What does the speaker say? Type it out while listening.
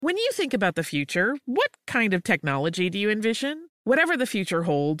When you think about the future, what kind of technology do you envision? Whatever the future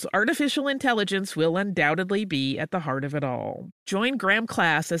holds, artificial intelligence will undoubtedly be at the heart of it all. Join Graham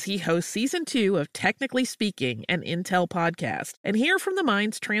Class as he hosts Season 2 of Technically Speaking, an Intel podcast, and hear from the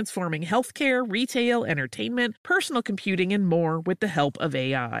minds transforming healthcare, retail, entertainment, personal computing, and more with the help of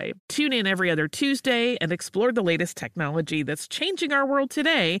AI. Tune in every other Tuesday and explore the latest technology that's changing our world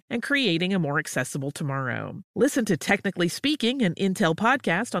today and creating a more accessible tomorrow. Listen to Technically Speaking, an Intel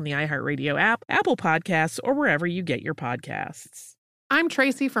podcast on the iHeartRadio app, Apple Podcasts, or wherever you get your podcasts. I'm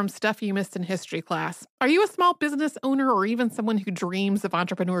Tracy from Stuff You Missed in History Class. Are you a small business owner or even someone who dreams of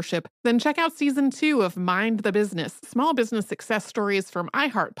entrepreneurship? Then check out Season 2 of Mind the Business, small business success stories from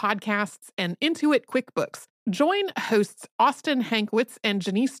iHeart Podcasts and Intuit QuickBooks. Join hosts Austin Hankwitz and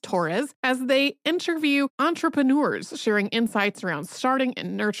Janice Torres as they interview entrepreneurs sharing insights around starting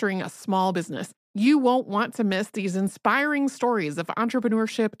and nurturing a small business. You won't want to miss these inspiring stories of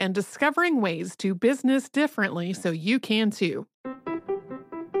entrepreneurship and discovering ways to business differently so you can too.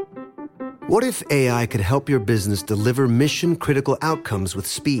 What if AI could help your business deliver mission-critical outcomes with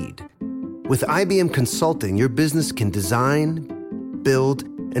speed? With IBM Consulting, your business can design, build,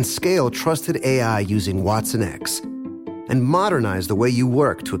 and scale trusted AI using watsonx and modernize the way you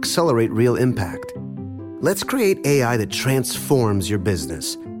work to accelerate real impact. Let's create AI that transforms your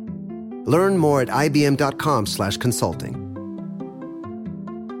business. Learn more at ibm.com/consulting.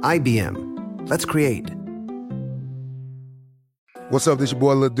 IBM. Let's create. What's up, this your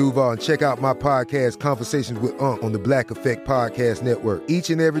boy Lil Duval, and check out my podcast, Conversations with Unc, on the Black Effect Podcast Network. Each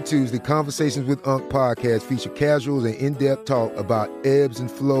and every Tuesday, Conversations with Unc podcast feature casual and in-depth talk about ebbs and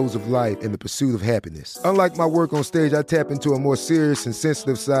flows of life and the pursuit of happiness. Unlike my work on stage, I tap into a more serious and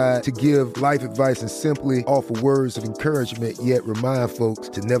sensitive side to give life advice and simply offer words of encouragement, yet remind folks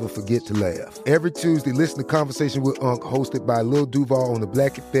to never forget to laugh. Every Tuesday, listen to Conversation with Unc, hosted by Lil Duval on the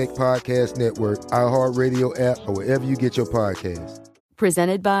Black Effect Podcast Network, iHeartRadio app, or wherever you get your podcasts.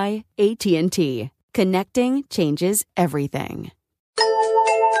 Presented by AT&T. Connecting changes everything.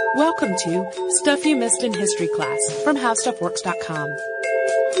 Welcome to Stuff You Missed in History Class from HowStuffWorks.com.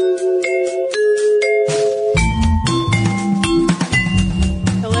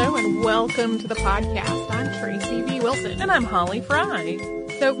 Hello and welcome to the podcast. I'm Tracy V. Wilson. And I'm Holly Fry.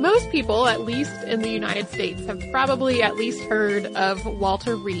 So most people, at least in the United States, have probably at least heard of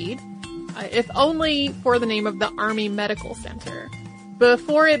Walter Reed, if only for the name of the Army Medical Center.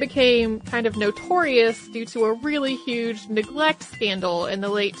 Before it became kind of notorious due to a really huge neglect scandal in the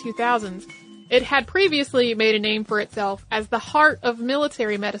late 2000s, it had previously made a name for itself as the heart of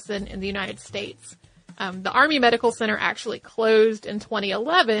military medicine in the United States. The Army Medical Center actually closed in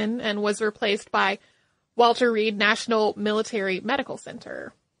 2011 and was replaced by Walter Reed National Military Medical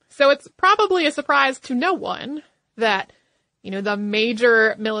Center. So it's probably a surprise to no one that, the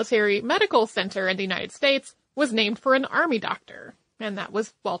major military medical center in the United States was named for an Army doctor. And that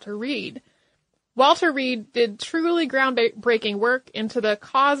was Walter Reed. Walter Reed did truly groundbreaking work into the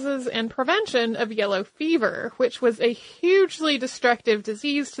causes and prevention of yellow fever, which was a hugely destructive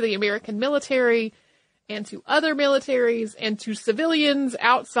disease to the American military and to other militaries and to civilians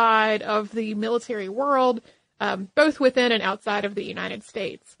outside of the military world, both within and outside of the United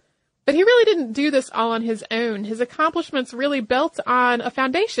States. But he really didn't do this all on his own. His accomplishments really built on a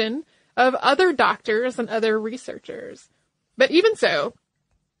foundation of other doctors and other researchers. But even so,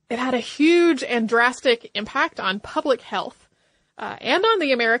 it had a huge and drastic impact on public health and on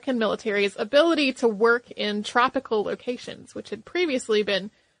the American military's ability to work in tropical locations, which had previously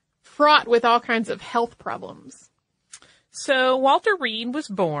been fraught with all kinds of health problems. So Walter Reed was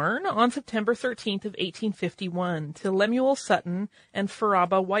born on September 13th of 1851 to Lemuel Sutton and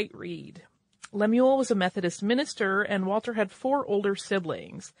Faraba White Reed. Lemuel was a Methodist minister, and Walter had 4 older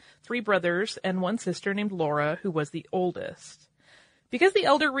siblings, 3 brothers and 1 sister named Laura, who was the oldest. Because the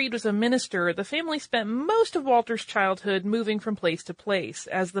elder Reed was a minister, the family spent most of Walter's childhood moving from place to place,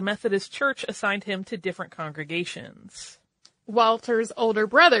 as the Methodist Church assigned him to different congregations. Walter's older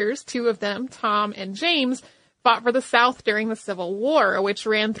brothers, 2 of them, Tom and James, fought for the South during the Civil War, which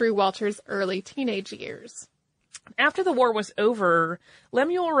ran through Walter's early teenage years. After the war was over,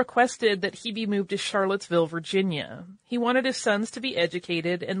 Lemuel requested that he be moved to Charlottesville, Virginia. He wanted his sons to be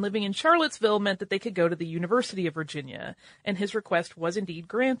educated, and living in Charlottesville meant that they could go to the University of Virginia, and his request was indeed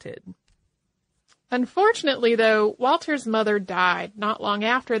granted. Unfortunately, though, Walter's mother died not long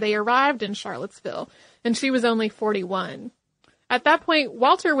after they arrived in Charlottesville, and she was only 41. At that point,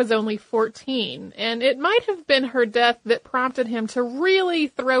 Walter was only 14, and it might have been her death that prompted him to really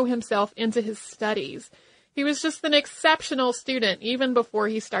throw himself into his studies. He was just an exceptional student even before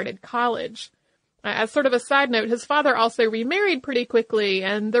he started college. As sort of a side note, his father also remarried pretty quickly,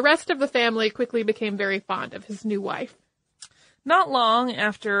 and the rest of the family quickly became very fond of his new wife. Not long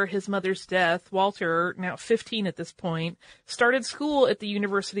after his mother's death, Walter, now 15 at this point, started school at the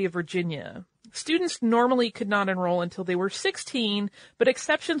University of Virginia. Students normally could not enroll until they were 16, but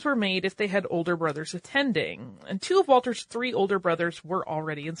exceptions were made if they had older brothers attending. And 2 of Walter's 3 older brothers were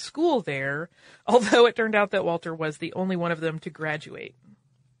already in school there, although it turned out that Walter was the only one of them to graduate.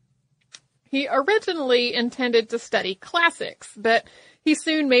 He originally intended to study classics, but he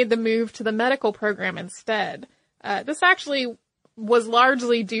soon made the move to the medical program instead. This actually was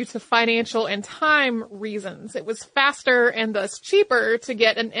largely due to financial and time reasons. It was faster and thus cheaper to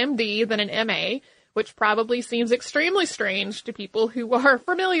get an MD than an MA, which probably seems extremely strange to people who are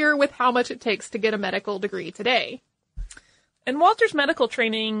familiar with how much it takes to get a medical degree today. And Walter's medical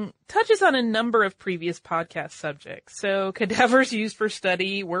training touches on a number of previous podcast subjects. So cadavers used for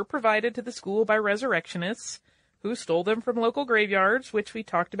study were provided to the school by resurrectionists who stole them from local graveyards, which we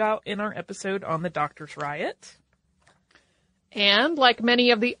talked about in our episode on the Doctor's Riot. And like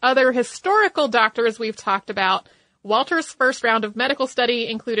many of the other historical doctors we've talked about, Walter's first round of medical study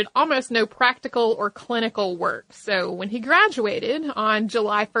included almost no practical or clinical work. So when he graduated on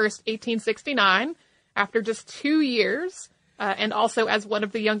July 1st, 1869, after just 2 years, and also as one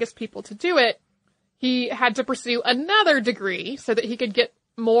of the youngest people to do it, he had to pursue another degree so that he could get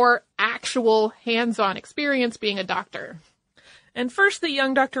more actual hands-on experience being a doctor. And first, the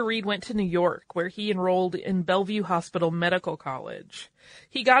young Dr. Reed went to New York, where he enrolled in Bellevue Hospital Medical College.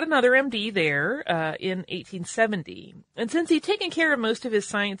 He got another MD there in 1870. And since he'd taken care of most of his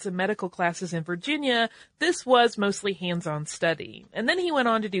science and medical classes in Virginia, this was mostly hands-on study. And then he went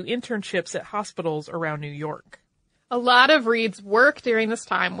on to do internships at hospitals around New York. A lot of Reed's work during this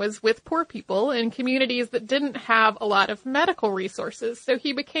time was with poor people in communities that didn't have a lot of medical resources, so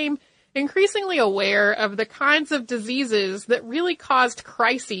he became increasingly aware of the kinds of diseases that really caused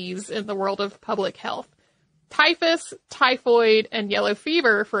crises in the world of public health. Typhus, typhoid, and yellow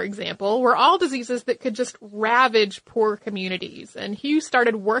fever, for example, were all diseases that could just ravage poor communities, and Hugh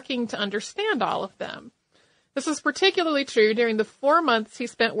started working to understand all of them. This was particularly true during the 4 months he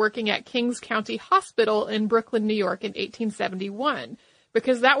spent working at Kings County Hospital in Brooklyn, New York in 1871,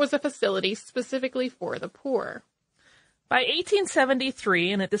 because that was a facility specifically for the poor. By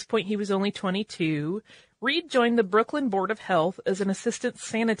 1873, and at this point he was only 22, Reed joined the Brooklyn Board of Health as an assistant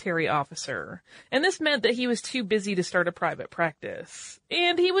sanitary officer, and this meant that he was too busy to start a private practice.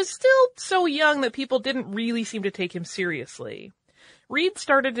 And he was still so young that people didn't really seem to take him seriously. Reed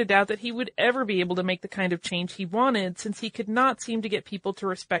started to doubt that he would ever be able to make the kind of change he wanted, since he could not seem to get people to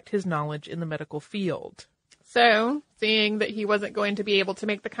respect his knowledge in the medical field. So, seeing that he wasn't going to be able to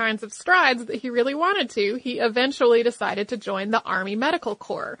make the kinds of strides that he really wanted to, he eventually decided to join the Army Medical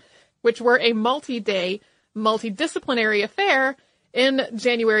Corps, which were a multi-day, multidisciplinary affair in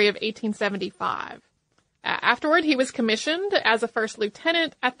January of 1875. Afterward, he was commissioned as a first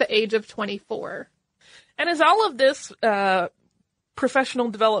lieutenant at the age of 24. And as all of this professional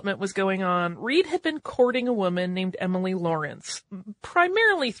development was going on, Reed had been courting a woman named Emily Lawrence,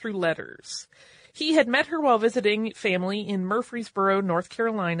 primarily through letters. He had met her while visiting family in Murfreesboro, North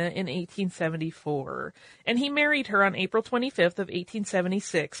Carolina in 1874, and he married her on April 25th of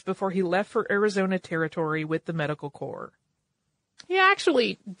 1876 before he left for Arizona Territory with the Medical Corps. He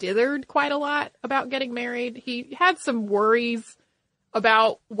actually dithered quite a lot about getting married. He had some worries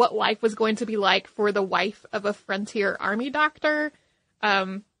about what life was going to be like for the wife of a frontier army doctor.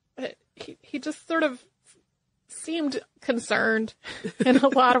 He just sort of seemed concerned in a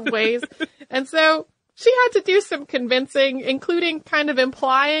lot of ways. And so she had to do some convincing, including kind of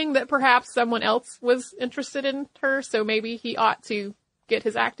implying that perhaps someone else was interested in her, so maybe he ought to get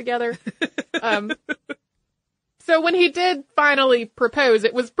his act together. So when he did finally propose,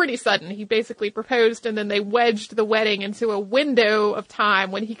 it was pretty sudden. He basically proposed, and then they wedged the wedding into a window of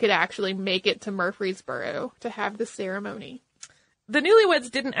time when he could actually make it to Murfreesboro to have the ceremony. The newlyweds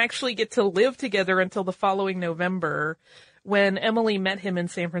didn't actually get to live together until the following November, when Emily met him in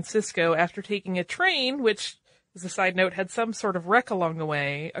San Francisco after taking a train, which, as a side note, had some sort of wreck along the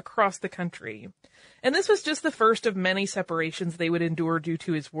way, across the country. And this was just the first of many separations they would endure due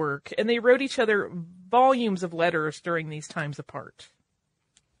to his work, and they wrote each other volumes of letters during these times apart.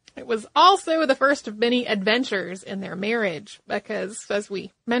 It was also the first of many adventures in their marriage, because, as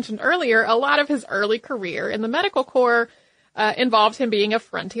we mentioned earlier, a lot of his early career in the medical corps involved him being a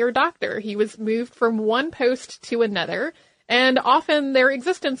frontier doctor. He was moved from one post to another, and often their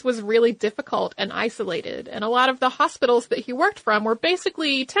existence was really difficult and isolated. And a lot of the hospitals that he worked from were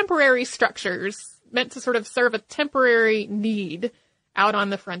basically temporary structures meant to sort of serve a temporary need out on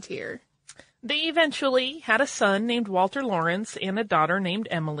the frontier. They eventually had a son named Walter Lawrence and a daughter named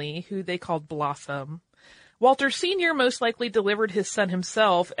Emily, who they called Blossom. Walter Sr. most likely delivered his son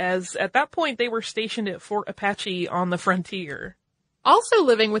himself, as at that point they were stationed at Fort Apache on the frontier. Also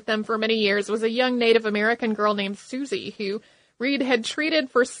living with them for many years was a young Native American girl named Susie, who Reed had treated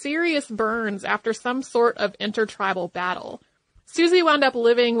for serious burns after some sort of intertribal battle. Susie wound up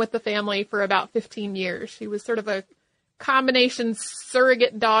living with the family for about 15 years. She was sort of a combination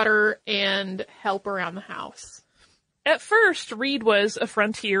surrogate daughter and help around the house. At first, Reed was a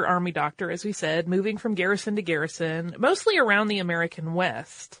frontier army doctor, as we said, moving from garrison to garrison, mostly around the American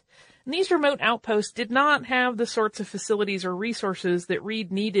West. And these remote outposts did not have the sorts of facilities or resources that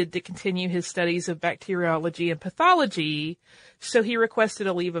Reed needed to continue his studies of bacteriology and pathology, so he requested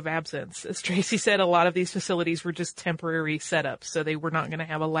a leave of absence. As Tracy said, a lot of these facilities were just temporary setups, so they were not going to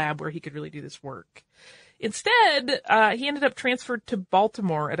have a lab where he could really do this work. Instead, he ended up transferred to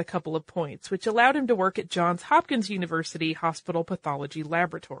Baltimore at a couple of points, which allowed him to work at Johns Hopkins University Hospital Pathology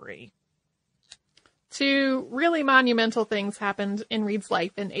Laboratory. Two really monumental things happened in Reed's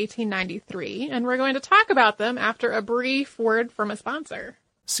life in 1893, and we're going to talk about them after a brief word from a sponsor.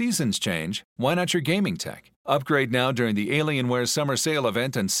 Seasons change. Why not your gaming tech? Upgrade now during the Alienware Summer Sale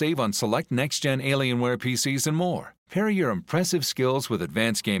event and save on select next-gen Alienware PCs and more. Pair your impressive skills with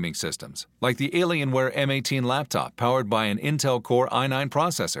advanced gaming systems, like the Alienware M18 laptop powered by an Intel Core i9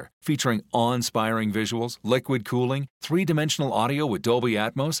 processor, featuring awe-inspiring visuals, liquid cooling, three-dimensional audio with Dolby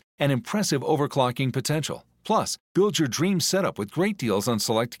Atmos, and impressive overclocking potential. Plus, build your dream setup with great deals on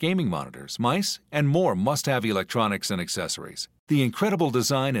select gaming monitors, mice, and more must-have electronics and accessories. The incredible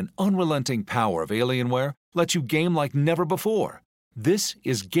design and unrelenting power of Alienware let you game like never before. This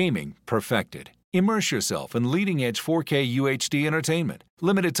is gaming perfected. Immerse yourself in leading-edge 4K UHD entertainment.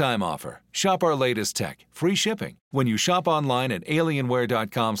 Limited time offer. Shop our latest tech. Free shipping. When you shop online at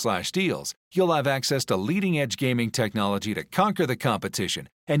alienware.com/deals, you'll have access to leading-edge gaming technology to conquer the competition.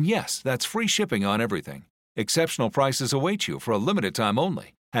 And yes, that's free shipping on everything. Exceptional prices await you for a limited time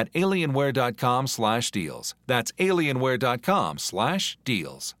only at alienware.com/deals. That's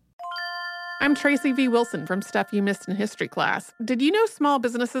alienware.com/deals. I'm Tracy V. Wilson from Stuff You Missed in History Class. Did you know small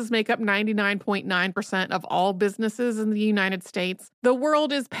businesses make up 99.9% of all businesses in the United States? The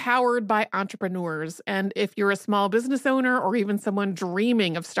world is powered by entrepreneurs, and if you're a small business owner or even someone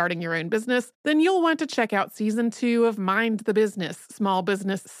dreaming of starting your own business, then you'll want to check out Season 2 of Mind the Business, Small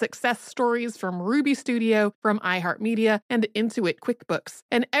Business Success Stories from Ruby Studio, from iHeartMedia, and Intuit QuickBooks.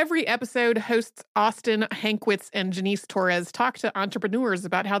 And every episode, hosts Austin Hankwitz and Janice Torres talk to entrepreneurs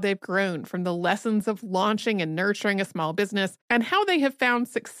about how they've grown from the lessons of launching and nurturing a small business and how they have found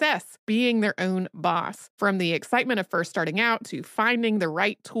success being their own boss. From the excitement of first starting out to finding the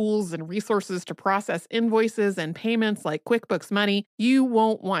right tools and resources to process invoices and payments like QuickBooks Money, you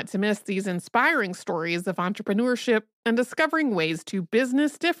won't want to miss these inspiring stories of entrepreneurship and discovering ways to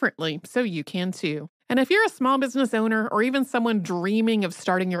business differently so you can too. And if you're a small business owner or even someone dreaming of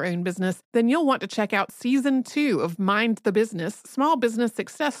starting your own business, then you'll want to check out Season 2 of Mind the Business, Small Business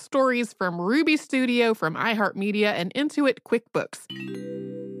Success Stories from Ruby Studio, from iHeartMedia, and Intuit QuickBooks.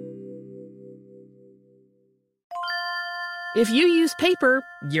 If you use paper,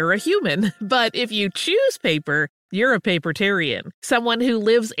 you're a human. But if you choose paper, you're a papertarian, someone who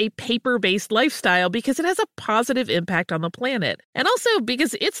lives a paper-based lifestyle because it has a positive impact on the planet. And also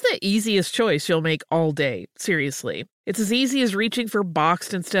because it's the easiest choice you'll make all day. Seriously. It's as easy as reaching for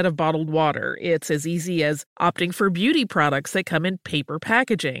boxed instead of bottled water. It's as easy as opting for beauty products that come in paper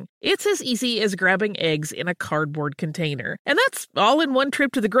packaging. It's as easy as grabbing eggs in a cardboard container. And that's all in one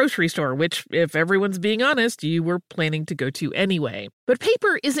trip to the grocery store, which, if everyone's being honest, you were planning to go to anyway. But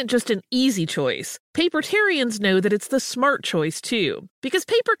paper isn't just an easy choice. Papertarians know that it's the smart choice, too. Because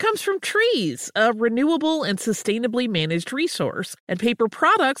paper comes from trees, a renewable and sustainably managed resource. And paper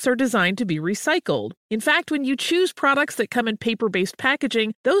products are designed to be recycled. In fact, when you choose products that come in paper-based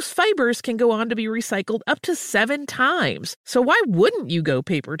packaging, those fibers can go on to be recycled up to 7 times. So why wouldn't you go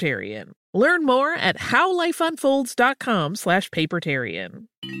papertarian? Learn more at howlifeunfolds.com/papertarian.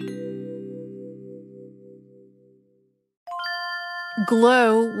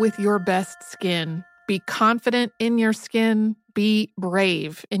 Glow with your best skin. Be confident in your skin. Be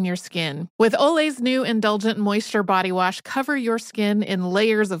brave in your skin. With Olay's new Indulgent Moisture Body Wash, cover your skin in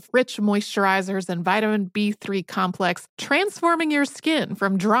layers of rich moisturizers and vitamin B3 complex, transforming your skin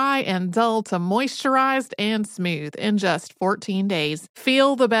from dry and dull to moisturized and smooth in just 14 days.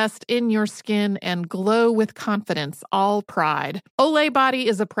 Feel the best in your skin and glow with confidence, all pride. Olay Body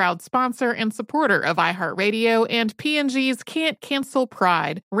is a proud sponsor and supporter of iHeartRadio and P&G's Can't Cancel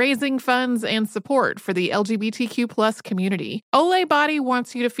Pride, raising funds and support for the LGBTQ+ community. Olay Body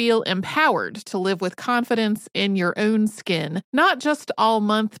wants you to feel empowered to live with confidence in your own skin, not just all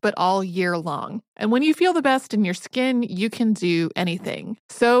month, but all year long. And when you feel the best in your skin, you can do anything.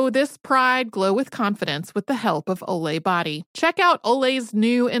 So this pride, glow with confidence with the help of Olay Body. Check out Olay's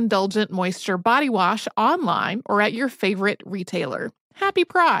new Indulgent Moisture Body Wash online or at your favorite retailer. Happy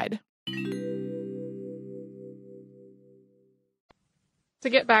Pride! To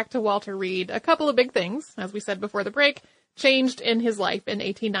get back to Walter Reed, a couple of big things, as we said before the break, changed in his life in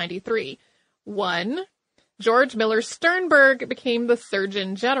 1893. 1, George Miller Sternberg became the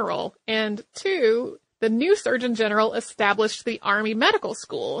Surgeon General. And 2, the new Surgeon General established the Army Medical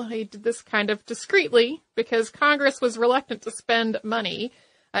School. He did this kind of discreetly because Congress was reluctant to spend money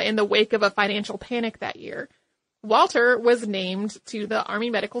in the wake of a financial panic that year. Walter was named to the Army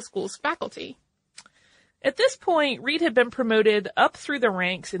Medical School's faculty. At this point, Reed had been promoted up through the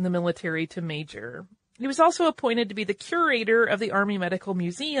ranks in the military to major. He was also appointed to be the curator of the Army Medical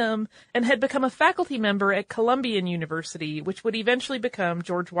Museum and had become a faculty member at Columbian University, which would eventually become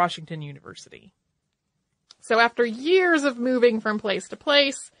George Washington University. So after years of moving from place to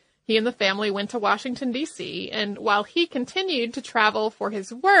place, he and the family went to Washington, D.C., and while he continued to travel for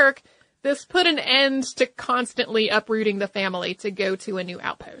his work, this put an end to constantly uprooting the family to go to a new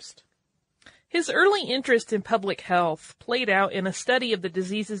outpost. His early interest in public health played out in a study of the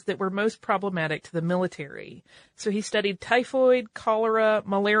diseases that were most problematic to the military. So he studied typhoid, cholera,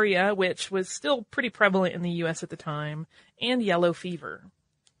 malaria, which was still pretty prevalent in the U.S. at the time, and yellow fever.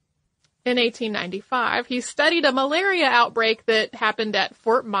 In 1895, he studied a malaria outbreak that happened at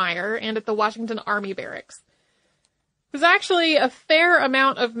Fort Myer and at the Washington Army Barracks. There's actually a fair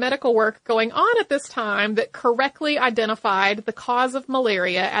amount of medical work going on at this time that correctly identified the cause of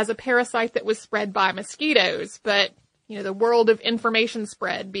malaria as a parasite that was spread by mosquitoes. But, the world of information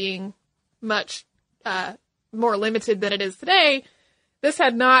spread being much more limited than it is today, this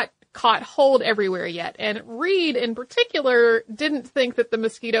had not caught hold everywhere yet. And Reed, in particular, didn't think that the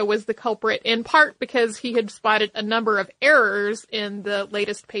mosquito was the culprit, in part because he had spotted a number of errors in the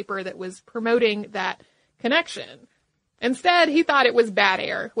latest paper that was promoting that connection. Instead, he thought it was bad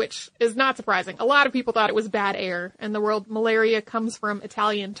air, which is not surprising. A lot of people thought it was bad air. In the world, malaria comes from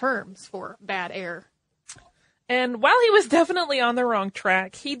Italian terms for bad air. And while he was definitely on the wrong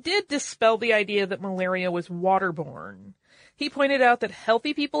track, he did dispel the idea that malaria was waterborne. He pointed out that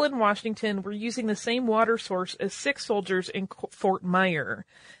healthy people in Washington were using the same water source as sick soldiers in Fort Myer,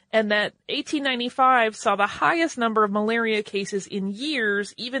 and that 1895 saw the highest number of malaria cases in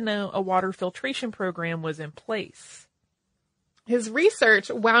years, even though a water filtration program was in place. His research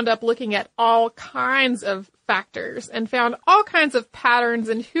wound up looking at all kinds of factors and found all kinds of patterns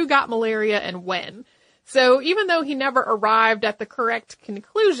in who got malaria and when. So even though he never arrived at the correct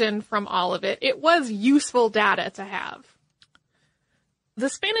conclusion from all of it, it was useful data to have. The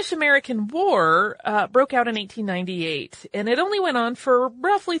Spanish-American War broke out in 1898, and it only went on for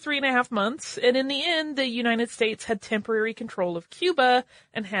roughly 3.5 months, and in the end, the United States had temporary control of Cuba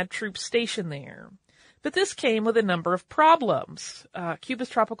and had troops stationed there. But this came with a number of problems. Cuba's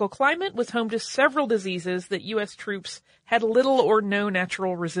tropical climate was home to several diseases that U.S. troops had little or no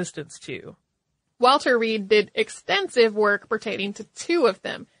natural resistance to. Walter Reed did extensive work pertaining to 2 of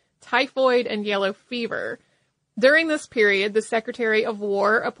them, typhoid and yellow fever. During this period, the Secretary of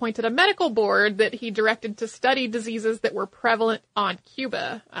War appointed a medical board that he directed to study diseases that were prevalent on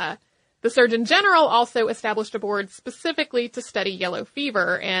Cuba. The Surgeon General also established a board specifically to study yellow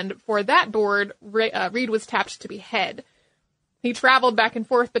fever, and for that board, Reed was tapped to be head. He traveled back and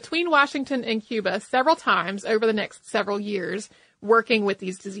forth between Washington and Cuba several times over the next several years, working with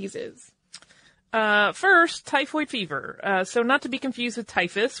these diseases. First, typhoid fever. So not to be confused with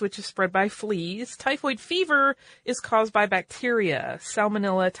typhus, which is spread by fleas. Typhoid fever is caused by bacteria,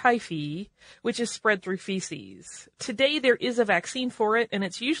 Salmonella typhi, which is spread through feces. Today there is a vaccine for it, and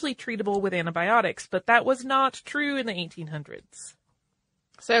it's usually treatable with antibiotics, but that was not true in the 1800s.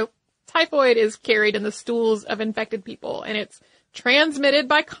 So, typhoid is carried in the stools of infected people, and it's transmitted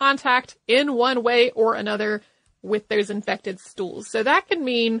by contact in one way or another with those infected stools. So that can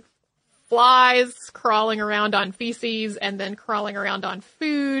mean flies crawling around on feces and then crawling around on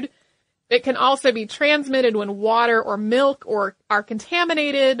food. It can also be transmitted when water or milk are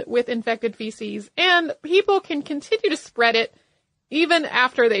contaminated with infected feces, and people can continue to spread it even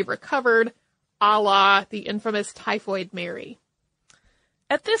after they've recovered, a la the infamous Typhoid Mary.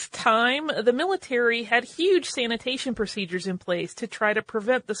 At this time, the military had huge sanitation procedures in place to try to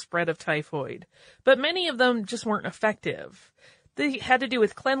prevent the spread of typhoid, but many of them just weren't effective. They had to do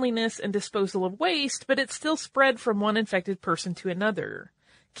with cleanliness and disposal of waste, but it still spread from one infected person to another.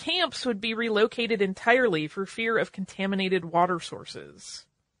 camps would be relocated entirely for fear of contaminated water sources.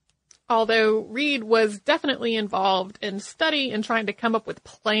 Although Reed was definitely involved in study and trying to come up with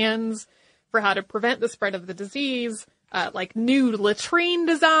plans for how to prevent the spread of the disease, like new latrine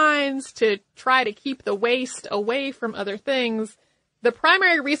designs to try to keep the waste away from other things, the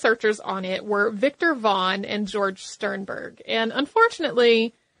primary researchers on it were Victor Vaughan and George Sternberg. And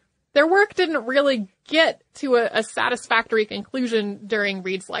unfortunately, their work didn't really get to a satisfactory conclusion during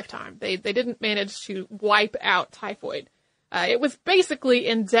Reed's lifetime. They didn't manage to wipe out typhoid. It was basically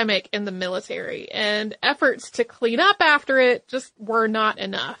endemic in the military, and efforts to clean up after it just were not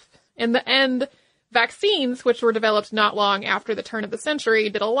enough. In the end, vaccines, which were developed not long after the turn of the century,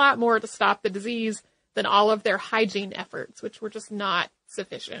 did a lot more to stop the disease than all of their hygiene efforts, which were just not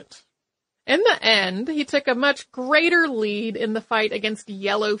sufficient. In the end, he took a much greater lead in the fight against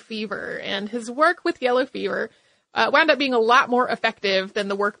yellow fever, and his work with yellow fever wound up being a lot more effective than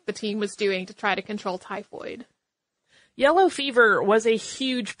the work the team was doing to try to control typhoid. Yellow fever was a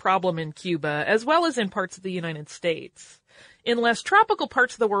huge problem in Cuba, as well as in parts of the United States. In less tropical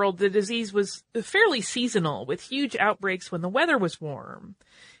parts of the world, the disease was fairly seasonal, with huge outbreaks when the weather was warm.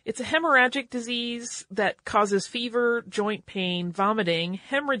 It's a hemorrhagic disease that causes fever, joint pain, vomiting,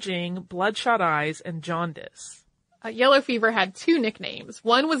 hemorrhaging, bloodshot eyes, and jaundice. Yellow fever had two nicknames.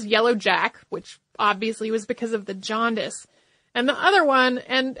 One was Yellow Jack, which obviously was because of the jaundice. And the other one,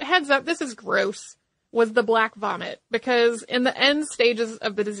 and heads up, this is gross, was the black vomit, because in the end stages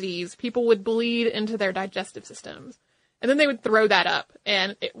of the disease, people would bleed into their digestive systems. And then they would throw that up,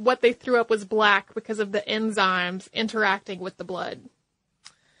 and what they threw up was black because of the enzymes interacting with the blood.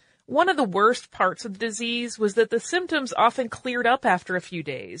 One of the worst parts of the disease was that the symptoms often cleared up after a few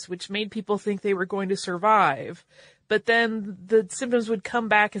days, which made people think they were going to survive. But then the symptoms would come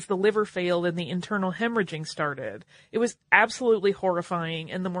back as the liver failed and the internal hemorrhaging started. It was absolutely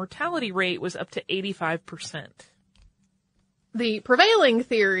horrifying, and the mortality rate was up to 85%. The prevailing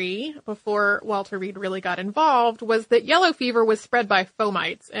theory, before Walter Reed really got involved, was that yellow fever was spread by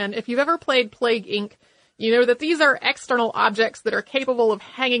fomites. And if you've ever played Plague Inc., you know that these are external objects that are capable of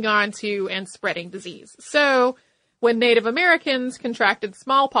hanging on to and spreading disease. So, when Native Americans contracted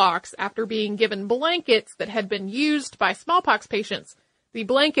smallpox after being given blankets that had been used by smallpox patients, the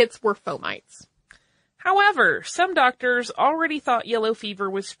blankets were fomites. However, some doctors already thought yellow fever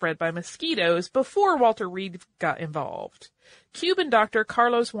was spread by mosquitoes before Walter Reed got involved. Cuban doctor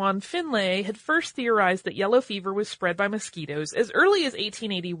Carlos Juan Finlay had first theorized that yellow fever was spread by mosquitoes as early as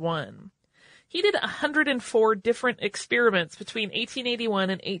 1881. He did 104 different experiments between 1881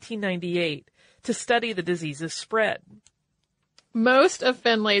 and 1898 to study the disease's spread. Most of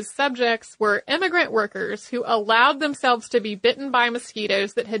Finlay's subjects were immigrant workers who allowed themselves to be bitten by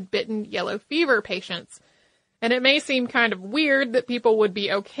mosquitoes that had bitten yellow fever patients. And it may seem kind of weird that people would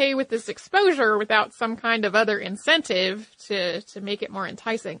be okay with this exposure without some kind of other incentive to make it more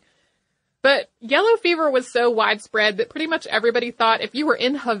enticing. But yellow fever was so widespread that pretty much everybody thought if you were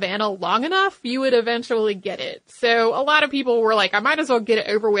in Havana long enough, you would eventually get it. So a lot of people were like, I might as well get it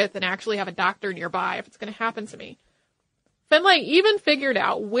over with and actually have a doctor nearby if it's going to happen to me. Finlay even figured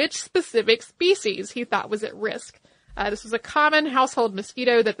out which specific species he thought was at risk. This was a common household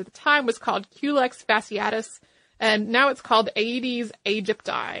mosquito that at the time was called Culex fasciatus, and now it's called Aedes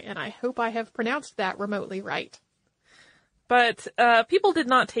aegypti, and I hope I have pronounced that remotely right. But people did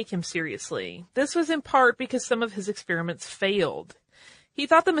not take him seriously. This was in part because some of his experiments failed. He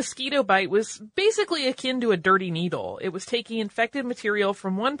thought the mosquito bite was basically akin to a dirty needle. It was taking infected material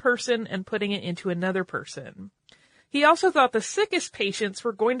from one person and putting it into another person. He also thought the sickest patients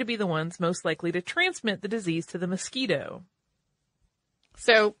were going to be the ones most likely to transmit the disease to the mosquito.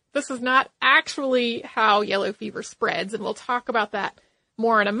 So this is not actually how yellow fever spreads, and we'll talk about that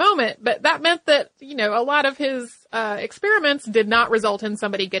more in a moment, but that meant that, a lot of his experiments did not result in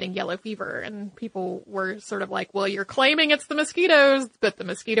somebody getting yellow fever, and people were sort of like, well, you're claiming it's the mosquitoes, but the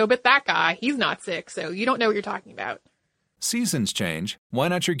mosquito bit that guy. He's not sick, so you don't know what you're talking about. Seasons change. Why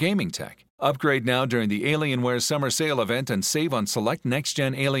not your gaming tech? Upgrade now during the Alienware Summer Sale event and save on select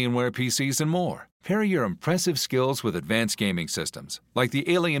next-gen Alienware PCs and more. Pair your impressive skills with advanced gaming systems, like the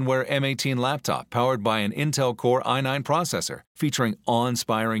Alienware M18 laptop powered by an Intel Core i9 processor, featuring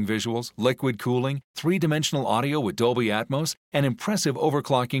awe-inspiring visuals, liquid cooling, 3-dimensional audio with Dolby Atmos, and impressive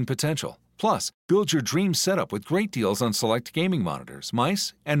overclocking potential. Plus, build your dream setup with great deals on select gaming monitors,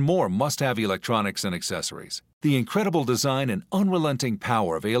 mice, and more must-have electronics and accessories. The incredible design and unrelenting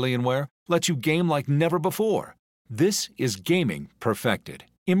power of Alienware lets you game like never before. This is gaming perfected.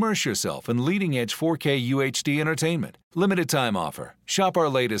 Immerse yourself in leading-edge 4K UHD entertainment. Limited time offer. Shop our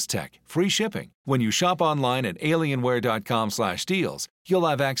latest tech. Free shipping. When you shop online at alienware.com/deals, you'll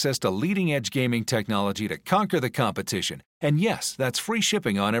have access to leading-edge gaming technology to conquer the competition. And yes, that's free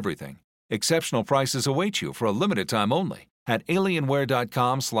shipping on everything. Exceptional prices await you for a limited time only at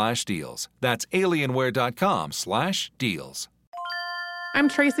alienware.com/deals. That's alienware.com/deals. I'm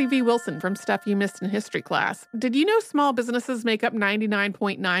Tracy V. Wilson from Stuff You Missed in History Class. Did you know small businesses make up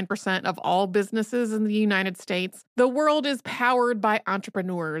 99.9% of all businesses in the United States? The world is powered by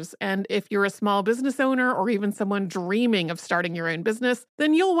entrepreneurs, and if you're a small business owner or even someone dreaming of starting your own business,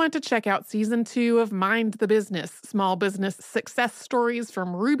 then you'll want to check out Season 2 of Mind the Business, Small Business Success Stories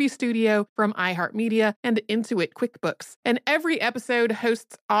from Ruby Studio, from iHeartMedia, and Intuit QuickBooks. In every episode,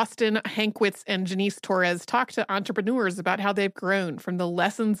 hosts Austin Hankwitz and Janice Torres talk to entrepreneurs about how they've grown from the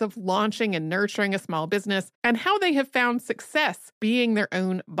lessons of launching and nurturing a small business and how they have found success being their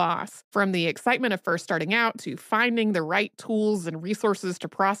own boss. From the excitement of first starting out to finding the right tools and resources to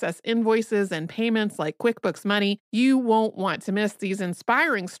process invoices and payments like QuickBooks Money, you won't want to miss these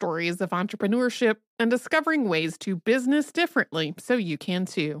inspiring stories of entrepreneurship and discovering ways to business differently so you can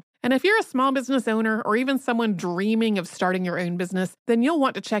too. And if you're a small business owner or even someone dreaming of starting your own business, then you'll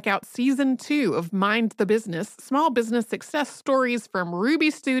want to check out Season 2 of Mind the Business, Small Business Success Stories from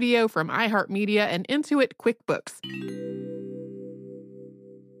Ruby Studio, from iHeartMedia, and Intuit QuickBooks.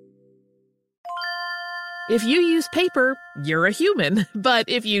 If you use paper, you're a human. But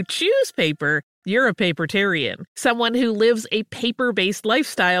if you choose paper, you're a papertarian, someone who lives a paper-based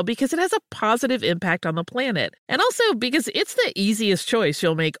lifestyle because it has a positive impact on the planet. And also because it's the easiest choice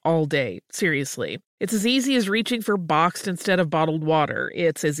you'll make all day. Seriously. It's as easy as reaching for boxed instead of bottled water.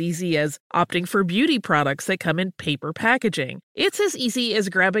 It's as easy as opting for beauty products that come in paper packaging. It's as easy as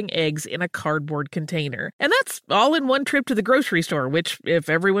grabbing eggs in a cardboard container. And that's all in one trip to the grocery store, which,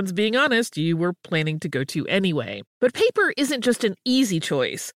 if everyone's being honest, you were planning to go to anyway. But paper isn't just an easy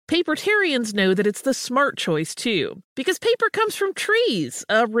choice. Papertarians know that it's the smart choice, too. Because paper comes from trees,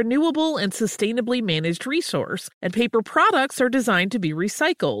 a renewable and sustainably managed resource. And paper products are designed to be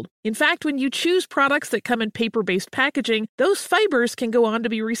recycled. In fact, when you choose products that come in paper-based packaging, those fibers can go on to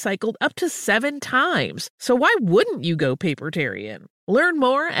be recycled up to 7 times. So why wouldn't you go papertarian? Learn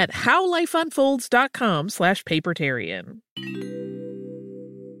more at howlifeunfolds.com/papertarian.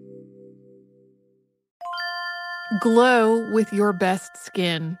 Glow with your best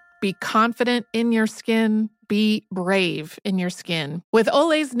skin. Be confident in your skin. Be brave in your skin. With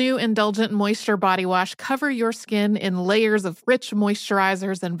Olay's new Indulgent Moisture Body Wash, cover your skin in layers of rich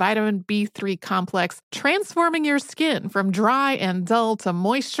moisturizers and vitamin B3 complex, transforming your skin from dry and dull to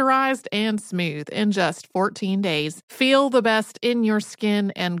moisturized and smooth in just 14 days. Feel the best in your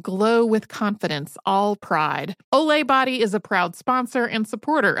skin and glow with confidence, all pride. Olay Body is a proud sponsor and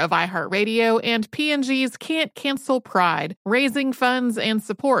supporter of iHeartRadio and P&G's Can't Cancel Pride, raising funds and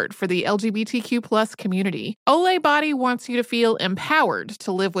support for the LGBTQ+ community. Olay Body wants you to feel empowered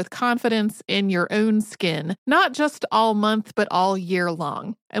to live with confidence in your own skin, not just all month, but all year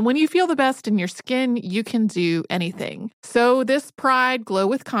long. And when you feel the best in your skin, you can do anything. So this pride, glow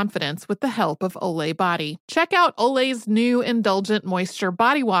with confidence with the help of Olay Body. Check out Olay's new Indulgent Moisture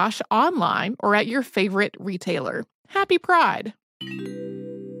Body Wash online or at your favorite retailer. Happy Pride!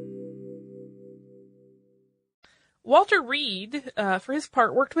 Walter Reed, for his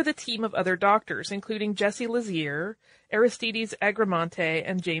part, worked with a team of other doctors, including Jesse Lazier, Aristides Agramonte,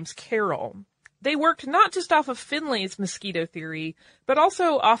 and James Carroll. They worked not just off of Finlay's mosquito theory, but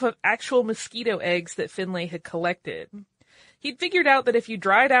also off of actual mosquito eggs that Finlay had collected. He'd figured out that if you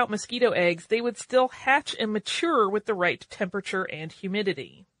dried out mosquito eggs, they would still hatch and mature with the right temperature and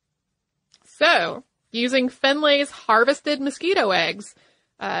humidity. So, using Finlay's harvested mosquito eggs,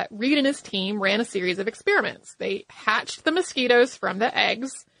 Reed and his team ran a series of experiments. They hatched the mosquitoes from the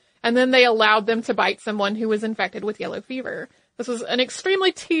eggs, and then they allowed them to bite someone who was infected with yellow fever. This was an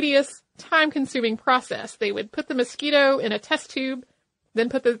extremely tedious, time-consuming process. They would put the mosquito in a test tube, then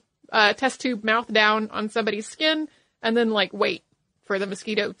put the test tube mouth down on somebody's skin, and then, wait for the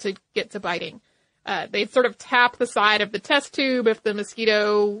mosquito to get to biting. They'd sort of tap the side of the test tube if the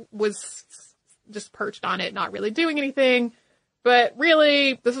mosquito was just perched on it, not really doing anything. But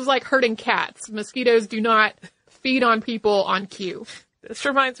really, this is like herding cats. Mosquitoes do not feed on people on cue. This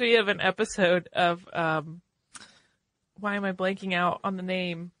reminds me of an episode of, why am I blanking out on the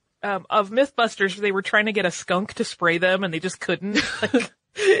name? Of Mythbusters, where they were trying to get a skunk to spray them and they just couldn't.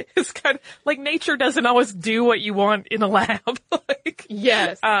 It's kind of like nature doesn't always do what you want in a lab.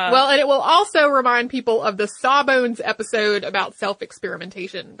 Yes. Well, and it will also remind people of the Sawbones episode about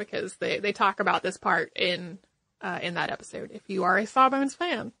self-experimentation, because they talk about this part in in that episode, if you are a Sawbones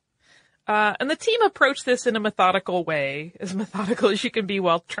fan. And the team approached this in a methodical way, as methodical as you can be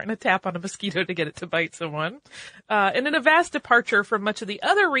while trying to tap on a mosquito to get it to bite someone. And in a vast departure from much of the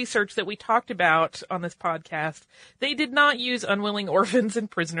other research that we talked about on this podcast, they did not use unwilling orphans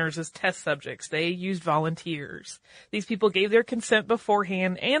and prisoners as test subjects. They used volunteers. These people gave their consent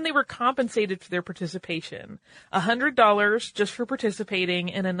beforehand, and they were compensated for their participation. $100 just for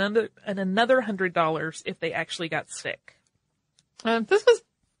participating, and another $100 if they actually got sick. This was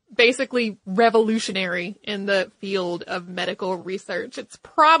basically revolutionary in the field of medical research. It's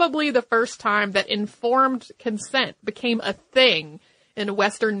probably the first time that informed consent became a thing in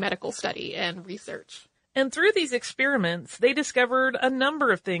Western medical study and research. And through these experiments, they discovered a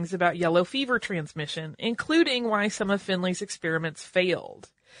number of things about yellow fever transmission, including why some of Finley's experiments failed.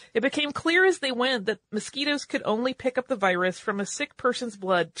 It became clear as they went that mosquitoes could only pick up the virus from a sick person's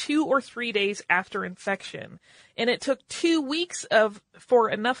blood 2 or 3 days after infection. And it took 2 weeks for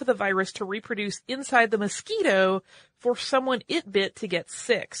enough of the virus to reproduce inside the mosquito for someone it bit to get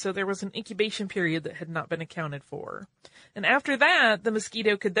sick. So there was an incubation period that had not been accounted for. And after that, the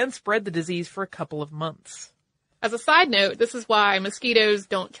mosquito could then spread the disease for a couple of months. As a side note, this is why mosquitoes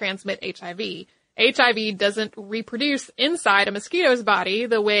don't transmit HIV. HIV doesn't reproduce inside a mosquito's body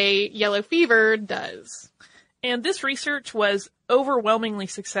the way yellow fever does. And this research was overwhelmingly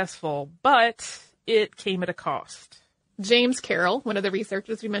successful, but it came at a cost. James Carroll, one of the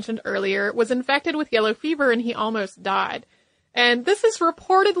researchers we mentioned earlier, was infected with yellow fever and he almost died. And this is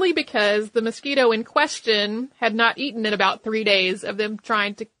reportedly because the mosquito in question had not eaten in about 3 days of them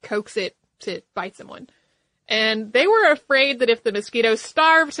trying to coax it to bite someone. And they were afraid that if the mosquito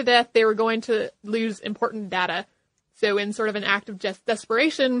starved to death, they were going to lose important data. So in sort of an act of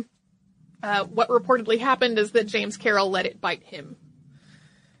desperation, what reportedly happened is that James Carroll let it bite him.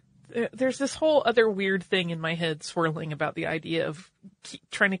 There's this whole other weird thing in my head swirling about the idea of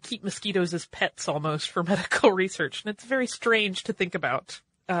trying to keep mosquitoes as pets almost for medical research. And it's very strange to think about.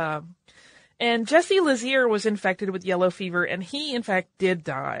 And Jesse Lazier was infected with yellow fever, and he, in fact, did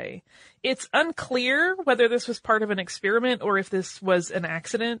die. It's unclear whether this was part of an experiment or if this was an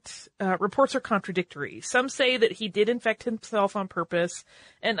accident. Reports are contradictory. Some say that he did infect himself on purpose,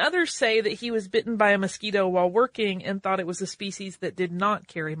 and others say that he was bitten by a mosquito while working and thought it was a species that did not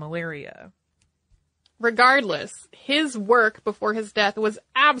carry malaria. Regardless, his work before his death was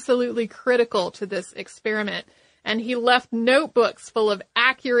absolutely critical to this experiment. And he left notebooks full of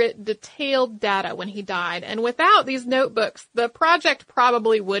accurate, detailed data when he died. And without these notebooks, the project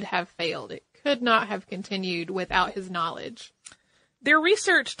probably would have failed. It could not have continued without his knowledge. Their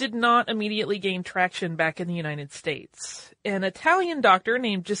research did not immediately gain traction back in the United States. An Italian doctor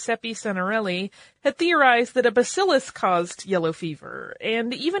named Giuseppe Sanarelli had theorized that a bacillus caused yellow fever,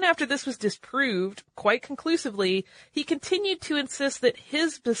 and even after this was disproved quite conclusively, he continued to insist that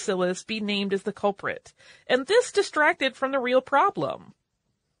his bacillus be named as the culprit. And this distracted from the real problem.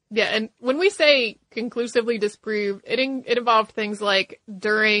 Yeah, and when we say conclusively disproved, it involved things like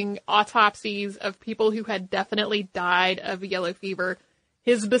during autopsies of people who had definitely died of yellow fever,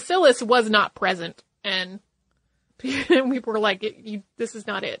 his bacillus was not present, and we were like, this is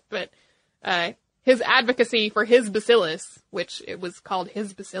not it. But his advocacy for his bacillus, which it was called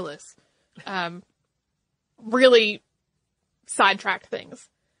his bacillus, really sidetracked things.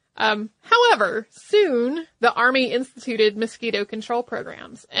 However, soon the Army instituted mosquito control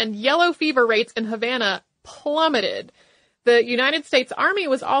programs, and yellow fever rates in Havana plummeted. The United States Army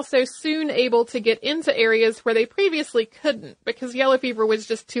was also soon able to get into areas where they previously couldn't, because yellow fever was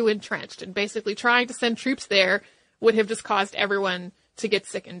just too entrenched, and basically trying to send troops there would have just caused everyone to get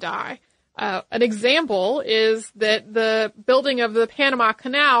sick and die. An example is that the building of the Panama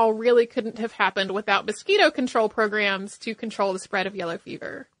Canal really couldn't have happened without mosquito control programs to control the spread of yellow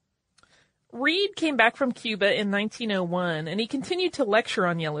fever. Reed came back from Cuba in 1901, and he continued to lecture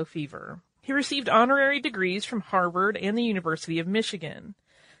on yellow fever. He received honorary degrees from Harvard and the University of Michigan.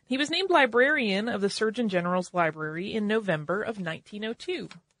 He was named librarian of the Surgeon General's Library in November of 1902.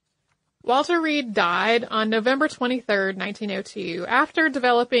 Walter Reed died on November 23, 1902, after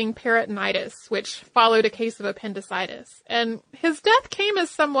developing peritonitis, which followed a case of appendicitis. And his death came as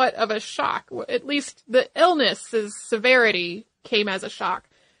somewhat of a shock. At least the illness's severity came as a shock.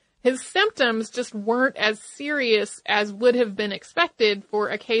 His symptoms just weren't as serious as would have been expected for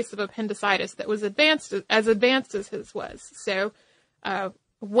a case of appendicitis that was advanced as his was. So,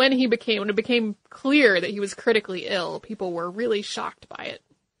 when it became clear that he was critically ill, people were really shocked by it.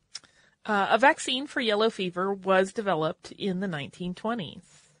 A vaccine for yellow fever was developed in the 1920s.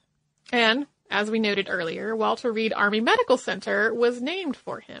 And, as we noted earlier, Walter Reed Army Medical Center was named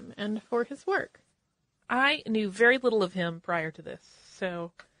for him and for his work. I knew very little of him prior to this,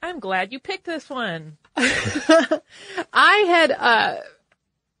 so I'm glad you picked this one. I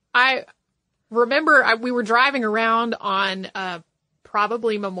remember we were driving around on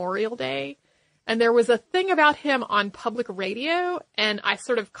probably Memorial Day, and there was a thing about him on public radio, and I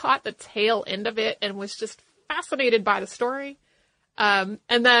sort of caught the tail end of it and was just fascinated by the story. And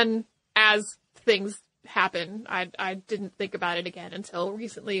then as things happen, I didn't think about it again until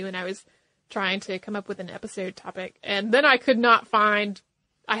recently when I was trying to come up with an episode topic. And then I could not find,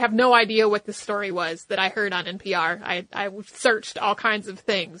 I have no idea what the story was that I heard on NPR. I searched all kinds of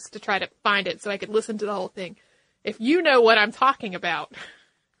things to try to find it so I could listen to the whole thing. If you know what I'm talking about,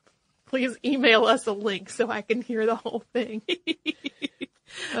 please email us a link so I can hear the whole thing.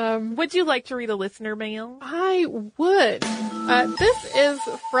 Would you like to read a listener mail? I would. This is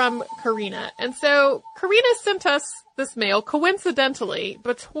from Karina. And so Karina sent us this mail coincidentally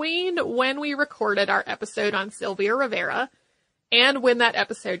between when we recorded our episode on Sylvia Rivera and when that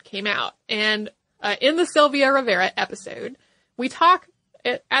episode came out. And in the Sylvia Rivera episode, we talk,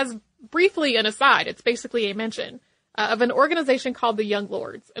 as briefly an aside, it's basically a mention of an organization called the Young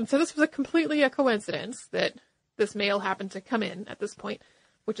Lords. And so this was completely a coincidence that this mail happened to come in at this point,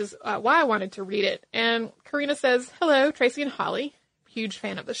 which is why I wanted to read it. And Karina says, "Hello, Tracy and Holly. Huge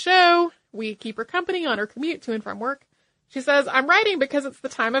fan of the show. We keep her company on her commute to and from work." She says, "I'm writing because it's the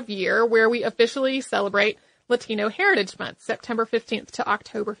time of year where we officially celebrate Latino Heritage Month, September 15th to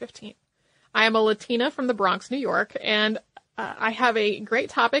October 15th. I am a Latina from the Bronx, New York, and I have a great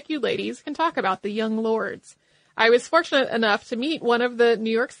topic you ladies can talk about, the Young Lords. I was fortunate enough to meet one of the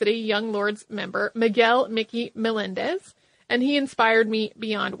New York City Young Lords member, Miguel Mickey Melendez, and he inspired me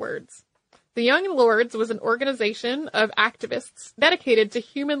beyond words. The Young Lords was an organization of activists dedicated to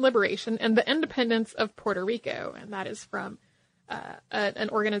human liberation and the independence of Puerto Rico." And that is from an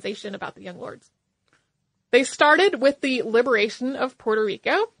organization about the Young Lords. "They started with the liberation of Puerto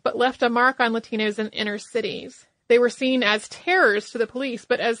Rico, but left a mark on Latinos in inner cities. They were seen as terrors to the police,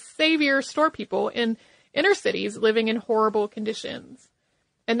 but as savior storepeople in inner cities living in horrible conditions.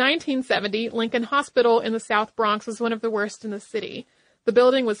 In 1970, Lincoln Hospital in the South Bronx was one of the worst in the city. The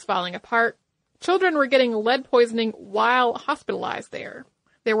building was falling apart. Children were getting lead poisoning while hospitalized there.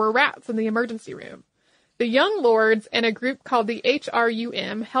 There were rats in the emergency room. The Young Lords and a group called the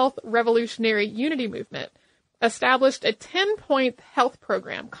HRUM, Health Revolutionary Unity Movement, established a 10-point health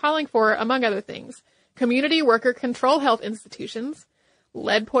program calling for, among other things, community worker control health institutions,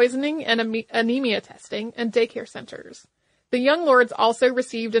 lead poisoning and anemia testing, and daycare centers. The Young Lords also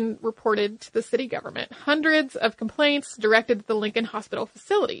received and reported to the city government hundreds of complaints directed to the Lincoln Hospital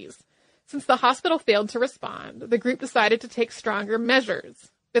facilities. Since the hospital failed to respond, the group decided to take stronger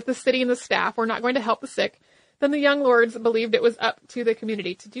measures. If the city and the staff were not going to help the sick, then the Young Lords believed it was up to the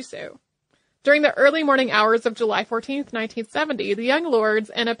community to do so. During the early morning hours of July 14th, 1970, the Young Lords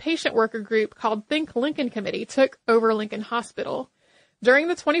and a patient worker group called Think Lincoln Committee took over Lincoln Hospital. During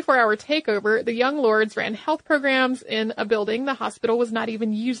the 24-hour takeover, the Young Lords ran health programs in a building the hospital was not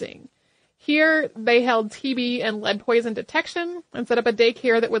even using. Here, they held TB and lead poison detection and set up a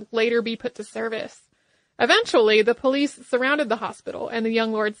daycare that would later be put to service. Eventually, the police surrounded the hospital and the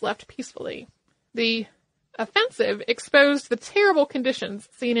Young Lords left peacefully. The offensive exposed the terrible conditions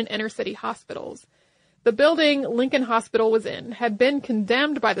seen in inner-city hospitals. The building Lincoln Hospital was in had been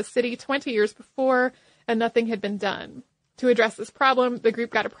condemned by the city 20 years before, and nothing had been done. To address this problem, the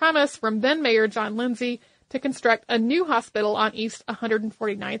group got a promise from then-Mayor John Lindsay to construct a new hospital on East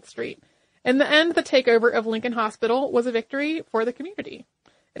 149th Street. In the end, the takeover of Lincoln Hospital was a victory for the community.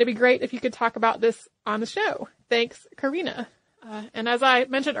 It'd be great if you could talk about this on the show. Thanks, Karina. And as I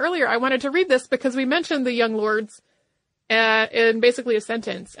mentioned earlier, I wanted to read this because we mentioned the Young Lords in basically a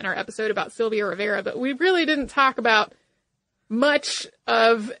sentence in our episode about Sylvia Rivera, but we really didn't talk about much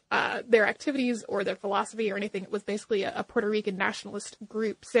of their activities or their philosophy or anything. It was basically a Puerto Rican nationalist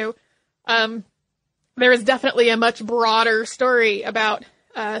group. So there is definitely a much broader story about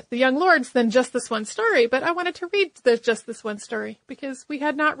the Young Lords than just this one story, but I wanted to read just this one story because we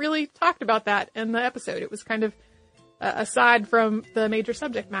had not really talked about that in the episode. It was kind of aside from the major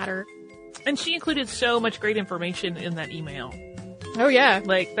subject matter. And she included so much great information in that email. Oh, yeah.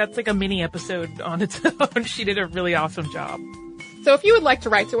 Like, that's like a mini episode on its own. She did a really awesome job. So if you would like to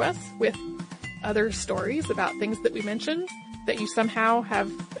write to us with other stories about things that we mentioned that you somehow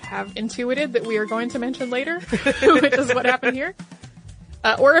have intuited that we are going to mention later, which is what happened here,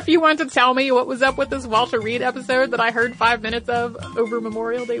 or if you want to tell me what was up with this Walter Reed episode that I heard 5 minutes of over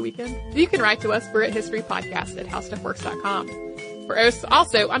Memorial Day weekend, you can write to us. We're at historypodcast@howstuffworks.com. We're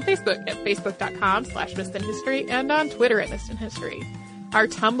also on Facebook at facebook.com/missedinhistory and on Twitter at missedinhistory. Our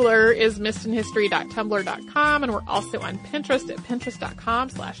Tumblr is missedinhistory.tumblr.com, and we're also on Pinterest at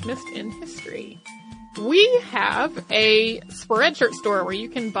pinterest.com/missedinhistory. We have a Spreadshirt store where you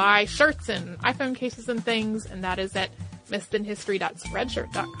can buy shirts and iPhone cases and things, and that is at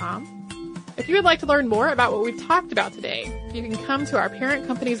missedinhistory.spreadshirt.com. If you would like to learn more about what we've talked about today, you can come to our parent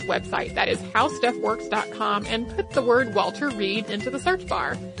company's website, that is howstuffworks.com, and put the word Walter Reed into the search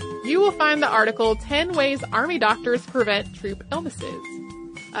bar. You will find the article 10 Ways Army Doctors Prevent Troop Illnesses.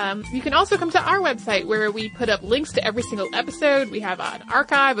 You can also come to our website where we put up links to every single episode. We have an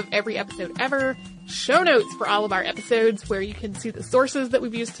archive of every episode ever, show notes for all of our episodes where you can see the sources that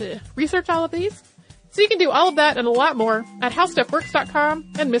we've used to research all of these. So you can do all of that and a lot more at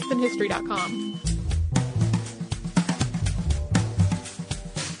howstuffworks.com and missedinhistory.com.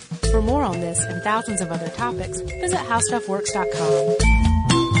 For more on this and thousands of other topics, visit howstuffworks.com.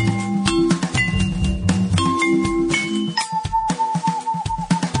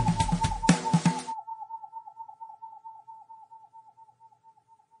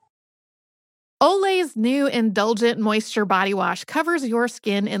 Olay's new Indulgent Moisture Body Wash covers your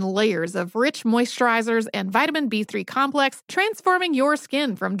skin in layers of rich moisturizers and vitamin B3 complex, transforming your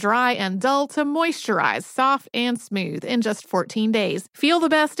skin from dry and dull to moisturized, soft, and smooth in just 14 days. Feel the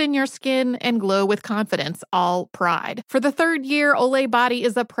best in your skin and glow with confidence, all pride. For the third year, Olay Body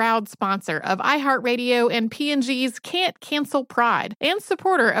is a proud sponsor of iHeartRadio and P&G's Can't Cancel Pride and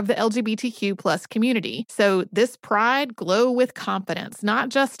supporter of the LGBTQ+ community. So this pride, glow with confidence, not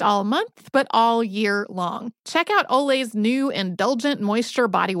just all month, but all year long. Check out Olay's new Indulgent Moisture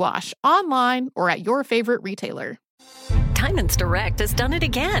Body Wash online or at your favorite retailer. Diamonds Direct has done it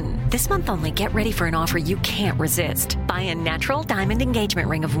again. This month only, get ready for an offer you can't resist. Buy a natural diamond engagement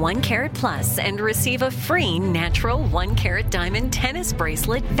ring of 1 carat plus and receive a free natural 1 carat diamond tennis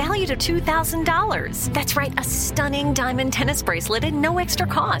bracelet valued at $2,000. That's right, a stunning diamond tennis bracelet at no extra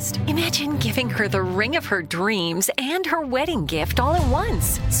cost. Imagine giving her the ring of her dreams and her wedding gift all at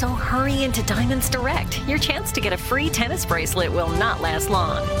once. So hurry into Diamonds Direct. Your chance to get a free tennis bracelet will not last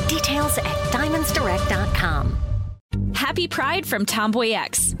long. Details at diamondsdirect.com. Happy Pride from Tomboy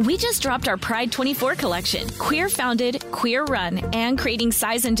X. We just dropped our Pride 24 collection. Queer founded, queer run, and creating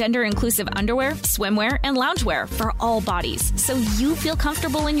size and gender inclusive underwear, swimwear, and loungewear for all bodies, so you feel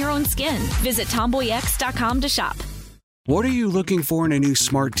comfortable in your own skin. Visit tomboyx.com to shop. What are you looking for in a new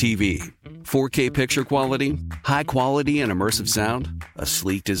smart TV? 4K picture quality, high quality and immersive sound, a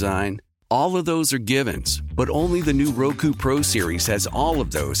sleek design? All of those are givens, but only the new Roku Pro Series has all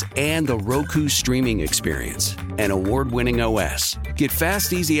of those and the Roku streaming experience, an award-winning OS. Get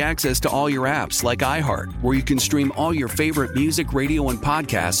fast, easy access to all your apps like iHeart, where you can stream all your favorite music, radio, and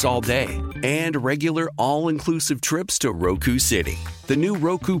podcasts all day, and regular all-inclusive trips to Roku City. The new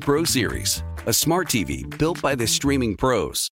Roku Pro Series, a smart TV built by the streaming pros.